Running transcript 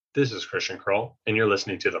This is Christian Kroll, and you're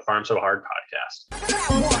listening to the Farm So Hard podcast.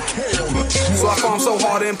 So I farm so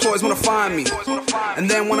hard, the employees want to find me,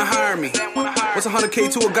 and then want to hire me. What's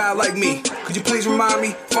 100K to a guy like me? Could you please remind me?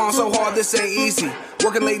 Farm so hard, this ain't easy.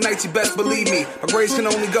 Working late nights, you best believe me. My grades can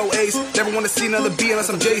only go A's. Never want to see another B unless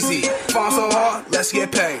I'm Jay-Z. Farm so hard, let's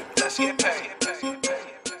get paid.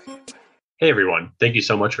 Hey everyone, thank you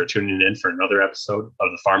so much for tuning in for another episode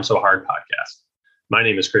of the Farm So Hard podcast. My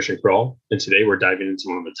name is Christian Kroll, and today we're diving into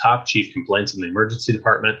one of the top chief complaints in the emergency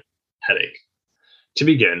department, headache. To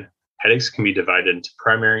begin, headaches can be divided into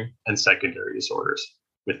primary and secondary disorders,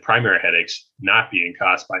 with primary headaches not being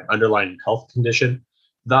caused by an underlying health condition.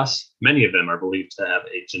 Thus, many of them are believed to have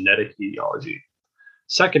a genetic etiology.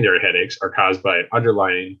 Secondary headaches are caused by an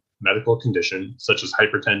underlying medical condition, such as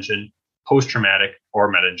hypertension, post-traumatic, or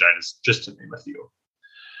meningitis, just to name a few.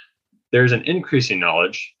 There's an increasing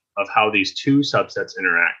knowledge of how these two subsets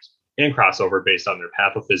interact and crossover based on their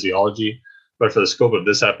pathophysiology, but for the scope of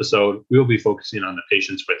this episode, we will be focusing on the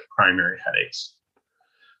patients with primary headaches.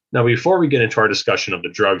 Now, before we get into our discussion of the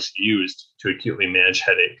drugs used to acutely manage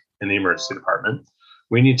headache in the emergency department,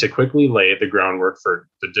 we need to quickly lay the groundwork for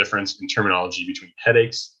the difference in terminology between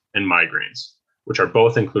headaches and migraines, which are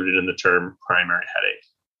both included in the term primary headache.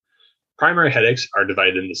 Primary headaches are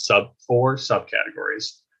divided into four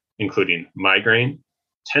subcategories, including migraine,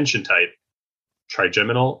 tension type,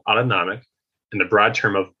 trigeminal autonomic, and the broad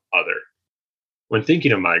term of other. When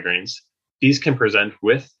thinking of migraines, these can present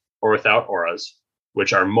with or without auras,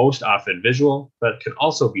 which are most often visual, but can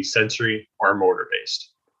also be sensory or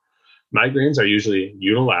motor-based. Migraines are usually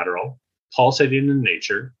unilateral, pulsating in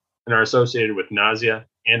nature, and are associated with nausea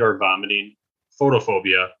and or vomiting,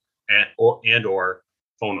 photophobia, and or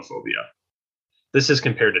phonophobia. This is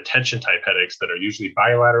compared to tension-type headaches that are usually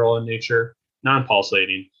bilateral in nature,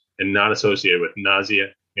 non-pulsating, and not associated with nausea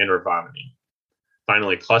and or vomiting.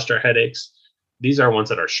 Finally, cluster headaches. These are ones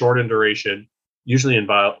that are short in duration, usually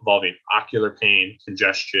involving ocular pain,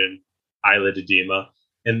 congestion, eyelid edema,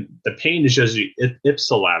 and the pain is usually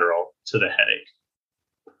ipsilateral to the headache.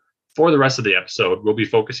 For the rest of the episode, we'll be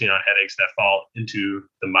focusing on headaches that fall into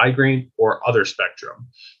the migraine or other spectrum.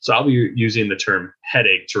 So I'll be using the term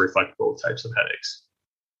headache to reflect both types of headaches.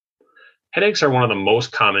 Headaches are one of the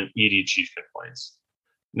most common ED chief complaints.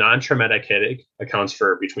 Non-traumatic headache accounts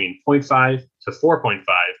for between 0.5 to 4.5%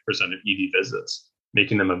 of ED visits,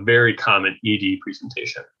 making them a very common ED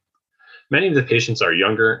presentation. Many of the patients are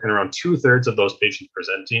younger, and around 2/3 of those patients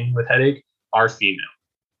presenting with headache are female.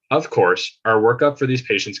 Of course, our workup for these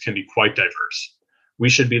patients can be quite diverse. We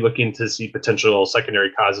should be looking to see potential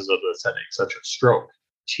secondary causes of this headache, such as stroke,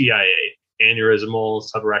 TIA, aneurysmal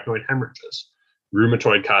subarachnoid hemorrhages,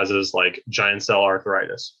 rheumatoid causes like giant cell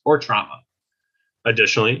arthritis, or trauma.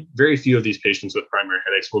 Additionally, very few of these patients with primary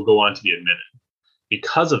headaches will go on to be admitted.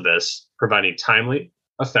 Because of this, providing timely,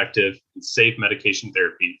 effective, and safe medication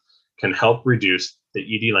therapy can help reduce the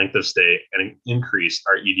ED length of stay and increase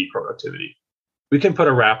our ED productivity. We can put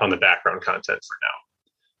a wrap on the background content for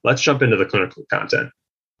now. Let's jump into the clinical content.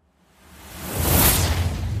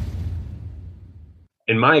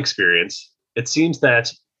 In my experience, it seems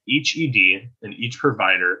that each ED and each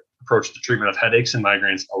provider approach the treatment of headaches and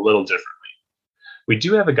migraines a little differently. We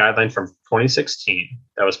do have a guideline from 2016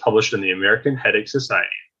 that was published in the American Headache Society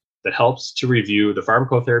that helps to review the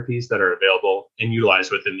pharmacotherapies that are available and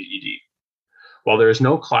utilized within the ED. While there is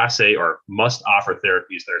no Class A or must-offer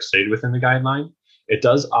therapies that are stated within the guideline, it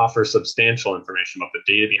does offer substantial information about the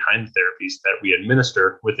data behind the therapies that we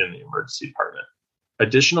administer within the emergency department.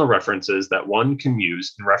 Additional references that one can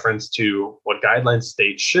use in reference to what guidelines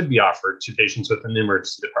state should be offered to patients within the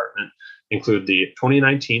emergency department include the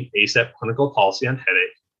 2019 ACEP clinical policy on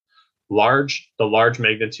headache, the large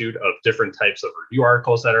magnitude of different types of review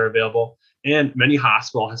articles that are available, and many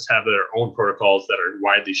hospitals have their own protocols that are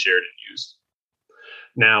widely shared and used.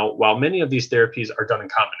 Now, while many of these therapies are done in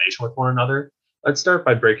combination with one another, let's start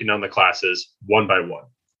by breaking down the classes one by one,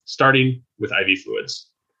 starting with IV fluids.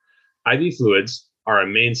 IV fluids are a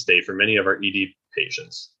mainstay for many of our ED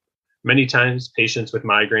patients. Many times, patients with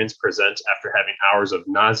migraines present after having hours of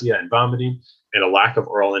nausea and vomiting and a lack of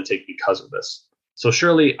oral intake because of this. So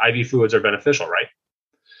surely IV fluids are beneficial, right?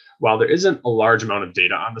 While there isn't a large amount of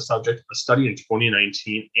data on the subject, a study in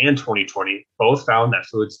 2019 and 2020 both found that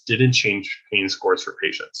fluids didn't change pain scores for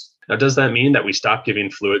patients. Now, does that mean that we stop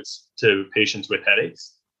giving fluids to patients with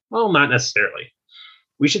headaches? Well, not necessarily.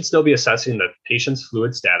 We should still be assessing the patient's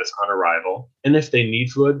fluid status on arrival, and if they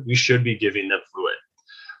need fluid, we should be giving them fluid.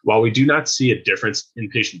 While we do not see a difference in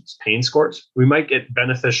patients' pain scores, we might get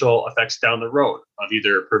beneficial effects down the road of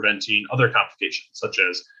either preventing other complications, such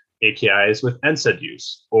as AKIs with NSAID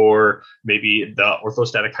use, or maybe the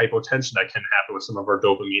orthostatic hypotension that can happen with some of our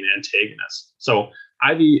dopamine antagonists. So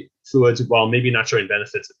IV fluids, while maybe not showing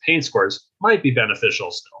benefits of pain scores, might be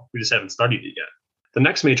beneficial still. We just haven't studied it yet. The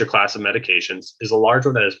next major class of medications is a large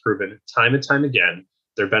one that has proven time and time again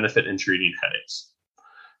their benefit in treating headaches.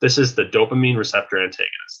 This is the dopamine receptor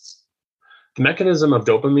antagonists. The mechanism of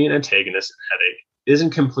dopamine antagonists in headache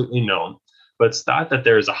isn't completely known, but it's thought that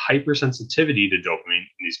there is a hypersensitivity to dopamine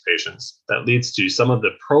in these patients that leads to some of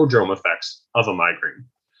the prodrome effects of a migraine.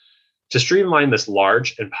 To streamline this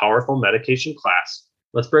large and powerful medication class,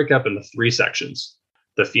 let's break up into three sections: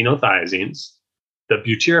 the phenothiazines, the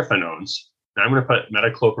butyrphenones, and I'm going to put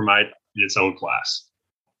metoclopramide in its own class.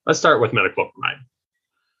 Let's start with metoclopramide.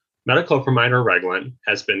 Metoclopramide or Reglan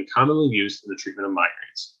has been commonly used in the treatment of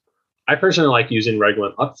migraines. I personally like using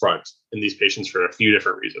Reglan upfront in these patients for a few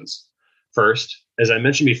different reasons. First, as I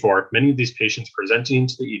mentioned before, many of these patients presenting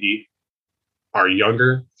to the ED are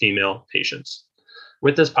younger female patients.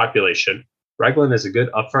 With this population, Reglan is a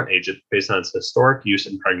good upfront agent based on its historic use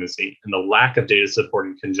in pregnancy and the lack of data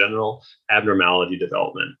supporting congenital abnormality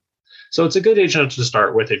development. So it's a good agent to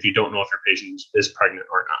start with if you don't know if your patient is pregnant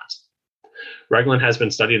or not. Reglan has been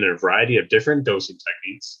studied in a variety of different dosing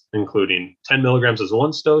techniques, including 10 milligrams as a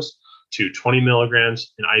once dose to 20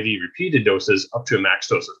 milligrams in IV repeated doses up to a max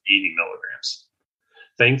dose of 80 milligrams.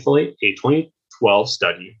 Thankfully, a 2012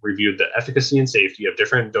 study reviewed the efficacy and safety of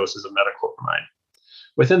different doses of metoclopramide.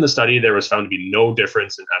 Within the study, there was found to be no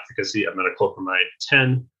difference in efficacy of metoclopramide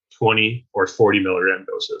 10, 20, or 40 milligram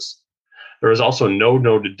doses. There was also no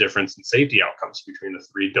noted difference in safety outcomes between the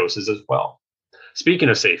three doses as well. Speaking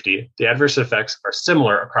of safety, the adverse effects are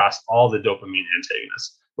similar across all the dopamine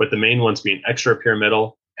antagonists, with the main ones being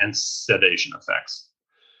extrapyramidal and sedation effects.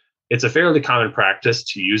 It's a fairly common practice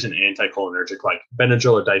to use an anticholinergic like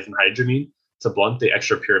Benadryl or diphenhydramine to blunt the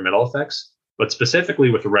extrapyramidal effects, but specifically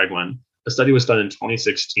with Reglan, a study was done in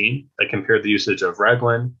 2016 that compared the usage of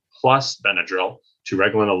Reglan plus Benadryl to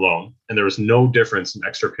Reglan alone, and there was no difference in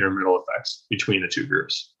extrapyramidal effects between the two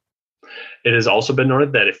groups. It has also been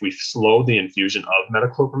noted that if we slow the infusion of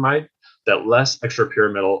metoclopramide, that less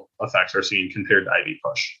extrapyramidal effects are seen compared to IV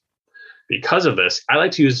push. Because of this, I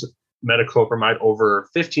like to use metoclopramide over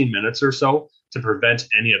 15 minutes or so to prevent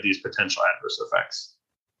any of these potential adverse effects.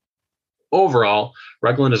 Overall,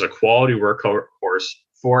 Reglan is a quality workhorse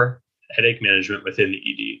for headache management within the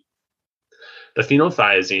ED. The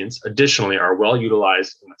phenothiazines, additionally, are well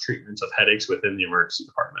utilized in the treatment of headaches within the emergency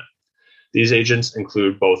department. These agents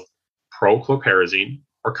include both prochlorperazine,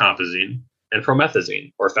 or compazine, and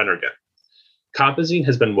promethazine, or Phenergan. Compazine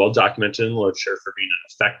has been well documented in the literature for being an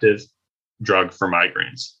effective drug for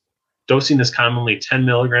migraines. Dosing is commonly 10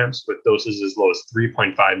 milligrams, with doses as low as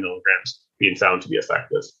 3.5 milligrams being found to be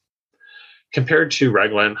effective. Compared to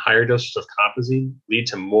Reglan, higher doses of compazine lead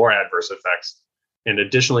to more adverse effects, and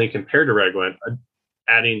additionally, compared to Reglan,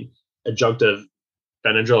 adding adjunctive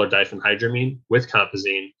Benadryl or diphenhydramine with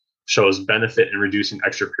compazine shows benefit in reducing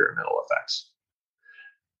extrapyramidal effects.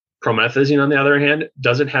 Promethazine, on the other hand,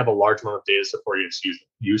 doesn't have a large amount of data supporting its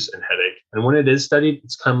use in headache, and when it is studied,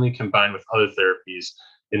 it's commonly combined with other therapies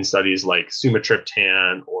in studies like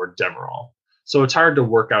sumatriptan or Demerol. So it's hard to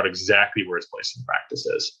work out exactly where its place in practice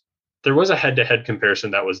is. There was a head-to-head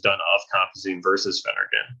comparison that was done of compazine versus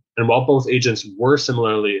Phenergan, and while both agents were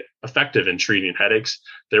similarly effective in treating headaches,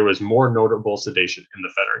 there was more notable sedation in the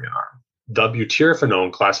Phenergan arm. The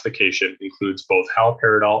butyrphenone classification includes both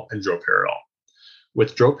haloperidol and droperidol.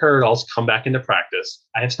 With droperidol's come back into practice,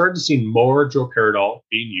 I have started to see more droperidol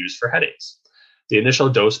being used for headaches. The initial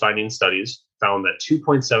dose-finding studies found that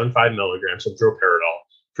 2.75 milligrams of droperidol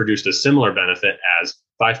produced a similar benefit as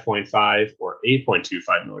 5.5 or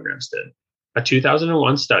 8.25 milligrams did. A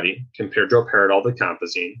 2001 study compared droperidol to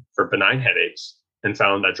compazine for benign headaches and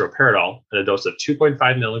found that droperidol at a dose of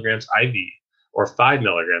 2.5 milligrams IV or 5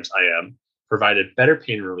 milligrams IM provided better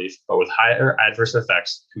pain relief, but with higher adverse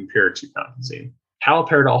effects compared to compazine.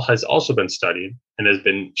 Haloperidol has also been studied and has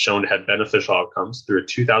been shown to have beneficial outcomes through a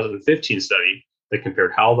 2015 study that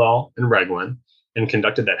compared Haldol and Reglan and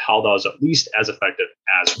conducted that Haldol is at least as effective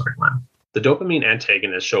as Reglan. The dopamine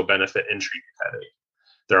antagonists show benefit in treating headache.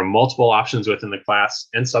 There are multiple options within the class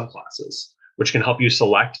and subclasses, which can help you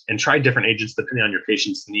select and try different agents depending on your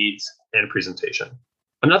patient's needs and presentation.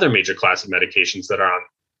 Another major class of medications that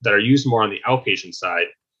are used more on the outpatient side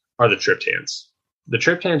are the triptans. The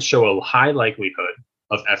triptans show a high likelihood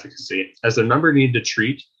of efficacy as the number needed to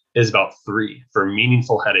treat is about 3 for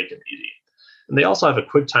meaningful headache and ED. And they also have a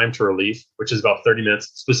quick time to relief, which is about 30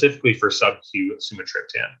 minutes, specifically for sub-Q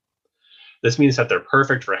sumatriptan. This means that they're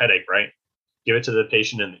perfect for headache, right? give it to the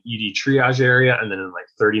patient in the ED triage area, and then in like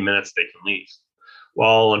 30 minutes, they can leave.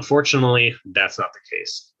 Well, unfortunately, that's not the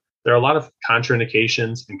case. There are a lot of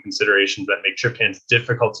contraindications and considerations that make triptans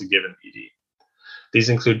difficult to give in ED. These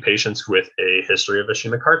include patients with a history of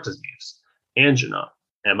ischemic heart disease, angina,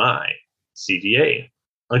 MI, CVA,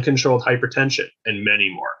 uncontrolled hypertension, and many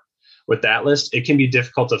more. With that list, it can be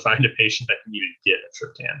difficult to find a patient that can even get a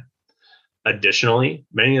triptan. Additionally,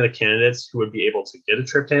 many of the candidates who would be able to get a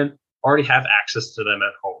triptan already have access to them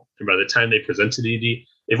at home. And by the time they present to the ED,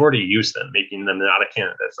 they've already used them, making them not a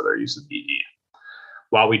candidate for their use of ED.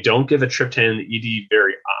 While we don't give a triptan in the ED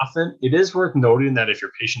very often, it is worth noting that if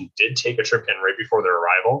your patient did take a triptan right before their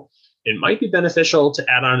arrival, it might be beneficial to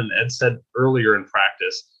add on an NSAID earlier in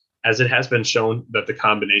practice, as it has been shown that the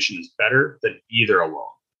combination is better than either alone.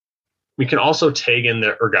 We can also tag in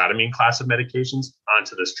the ergotamine class of medications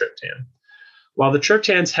onto this triptan. While the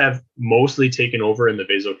triptans have mostly taken over in the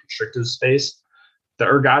vasoconstrictive space, the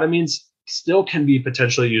ergotamines still can be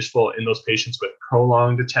potentially useful in those patients with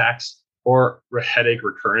prolonged attacks or headache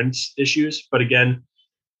recurrence issues. But again,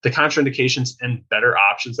 the contraindications and better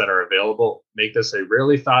options that are available make this a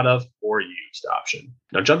rarely thought of or used option.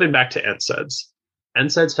 Now, jumping back to NSAIDs.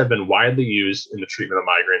 NSAIDs have been widely used in the treatment of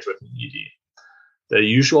migraines with ED. The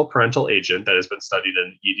usual parental agent that has been studied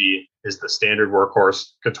in ED is the standard workhorse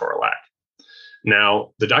ketorolac.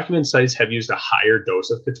 Now, the documented studies have used a higher dose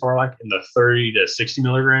of ketorolac in the 30 to 60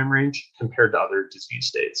 milligram range compared to other disease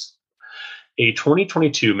states. A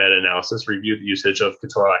 2022 meta-analysis reviewed the usage of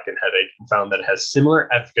ketorolac in headache and found that it has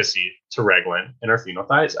similar efficacy to Reglan and our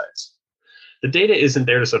phenothiazides. The data isn't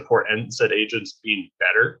there to support NSAID agents being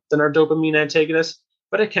better than our dopamine antagonists,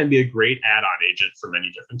 but it can be a great add-on agent for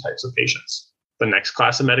many different types of patients. The next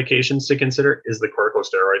class of medications to consider is the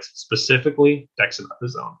corticosteroids, specifically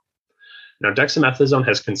dexamethasone. Now, dexamethasone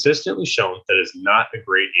has consistently shown that it is not a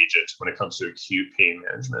great agent when it comes to acute pain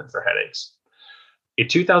management for headaches. A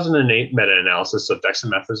 2008 meta-analysis of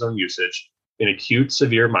dexamethasone usage in acute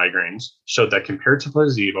severe migraines showed that compared to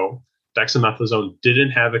placebo, dexamethasone didn't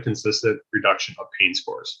have a consistent reduction of pain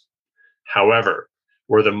scores. However,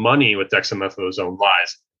 where the money with dexamethasone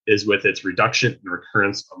lies is with its reduction in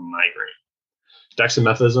recurrence of migraine.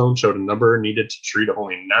 Dexamethasone showed a number needed to treat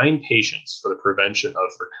only 9 patients for the prevention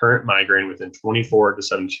of recurrent migraine within 24 to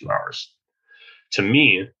 72 hours. To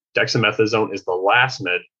me, dexamethasone is the last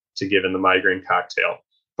med to give in the migraine cocktail,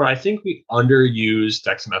 but I think we underuse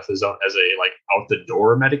dexamethasone as a out the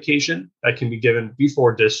door medication that can be given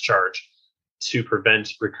before discharge to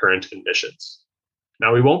prevent recurrent conditions.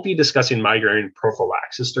 Now, we won't be discussing migraine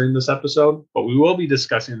prophylaxis during this episode, but we will be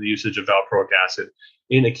discussing the usage of valproic acid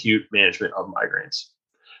in acute management of migraines.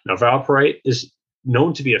 Now, valproate is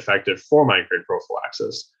known to be effective for migraine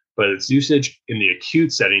prophylaxis, but its usage in the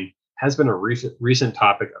acute setting has been a recent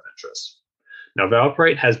topic of interest. Now,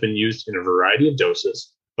 valproate has been used in a variety of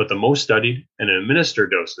doses, but the most studied and administered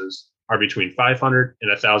doses are between 500 and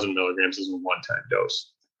 1,000 milligrams as a one-time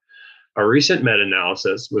dose. A recent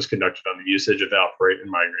meta-analysis was conducted on the usage of valproate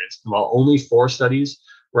in migraines, and while only 4 studies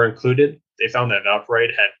were included, they found that valproate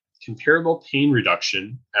had comparable pain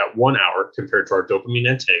reduction at 1 hour compared to our dopamine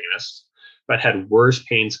antagonists, but had worse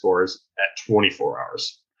pain scores at 24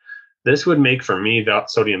 hours. This would make, for me,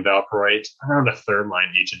 sodium valproate around a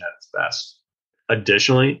third-line agent at its best.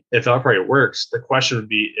 Additionally, if valproate works, the question would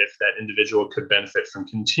be if that individual could benefit from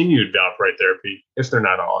continued valproate therapy if they're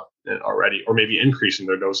not already, or maybe increasing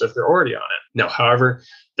their dose if they're already on it. Now, however,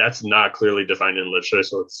 that's not clearly defined in literature,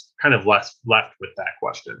 so it's kind of left with that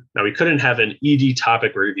question. Now, we couldn't have an ED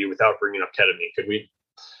topic review without bringing up ketamine, could we?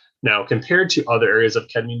 Now, compared to other areas of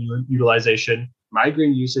ketamine utilization,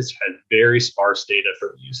 migraine usage has very sparse data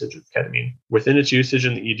for the usage of ketamine. Within its usage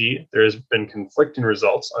in the ED, there has been conflicting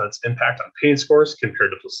results on its impact on pain scores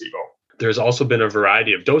compared to placebo. There's also been a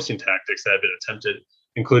variety of dosing tactics that have been attempted,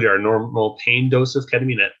 including our normal pain dose of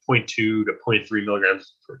ketamine at 0.2 to 0.3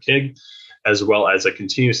 milligrams per kg, as well as a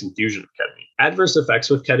continuous infusion of ketamine. Adverse effects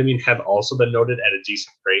with ketamine have also been noted at a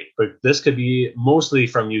decent rate, but this could be mostly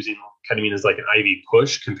from using ketamine as an IV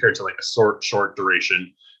push compared to a short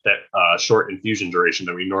duration, that short infusion duration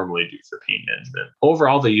that we normally do for pain management.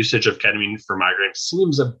 Overall, the usage of ketamine for migraine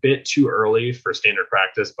seems a bit too early for standard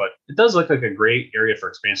practice, but it does look like a great area for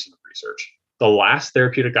expansion of research. The last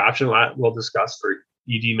therapeutic option we'll discuss for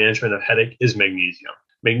ED management of headache is magnesium.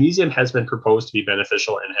 Magnesium has been proposed to be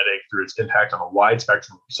beneficial in headache through its impact on a wide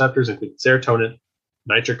spectrum of receptors, including serotonin,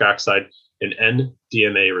 nitric oxide, and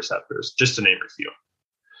NMDA receptors, just to name a few.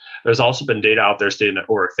 There's also been data out there stating that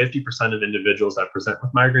over 50% of individuals that present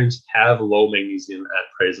with migraines have low magnesium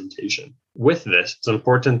at presentation. With this, it's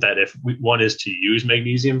important that if one is to use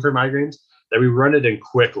magnesium for migraines, that we run it in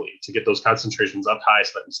quickly to get those concentrations up high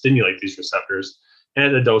so that we stimulate these receptors,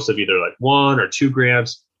 and a dose of either like 1 or 2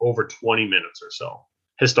 grams over 20 minutes or so.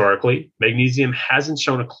 Historically, magnesium hasn't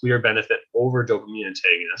shown a clear benefit over dopamine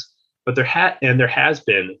antagonists, but there has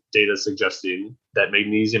been data suggesting that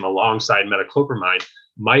magnesium alongside metoclopramide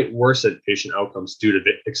might worsen patient outcomes due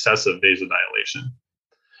to excessive vasodilation.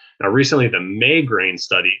 Now, recently, the migraine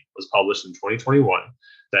study was published in 2021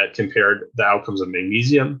 that compared the outcomes of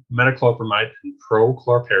magnesium, metoclopramide, and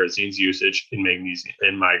prochlorperazine's usage in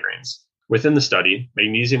migraines. Within the study,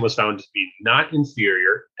 magnesium was found to be not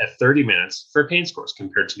inferior at 30 minutes for pain scores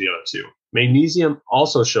compared to the other two. Magnesium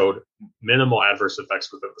also showed minimal adverse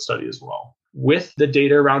effects within the study as well. With the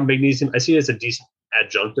data around magnesium, I see it as a decent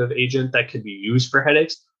adjunctive agent that could be used for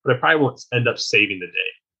headaches, but it probably won't end up saving the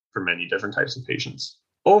day for many different types of patients.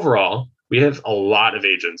 Overall, we have a lot of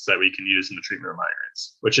agents that we can use in the treatment of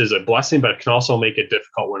migraines, which is a blessing, but can also make it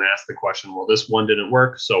difficult when asked the question, well, this one didn't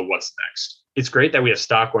work, so what's next? It's great that we have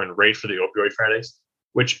stock going right for the opioid for headaches,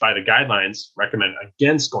 which by the guidelines recommend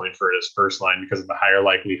against going for it as first line because of the higher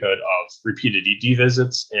likelihood of repeated ED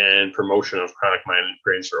visits and promotion of chronic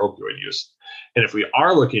migraines for opioid use. And if we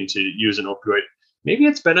are looking to use an opioid, maybe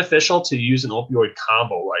it's beneficial to use an opioid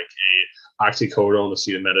combo like a oxycodone,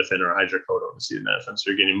 acetaminophen, or hydrocodone, acetaminophen. So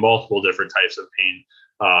you're getting multiple different types of pain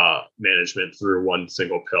management through one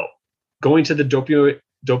single pill. Going to the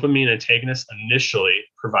dopamine antagonist initially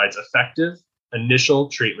provides effective initial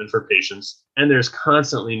treatment for patients, and there's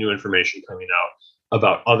constantly new information coming out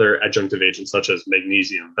about other adjunctive agents such as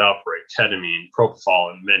magnesium, valproate, ketamine,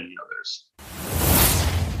 propofol, and many others.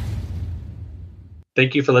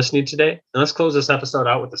 Thank you for listening today. And let's close this episode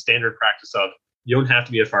out with the standard practice of you don't have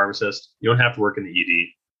to be a pharmacist, you don't have to work in the ED,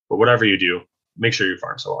 but whatever you do, make sure you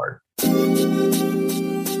farm so hard.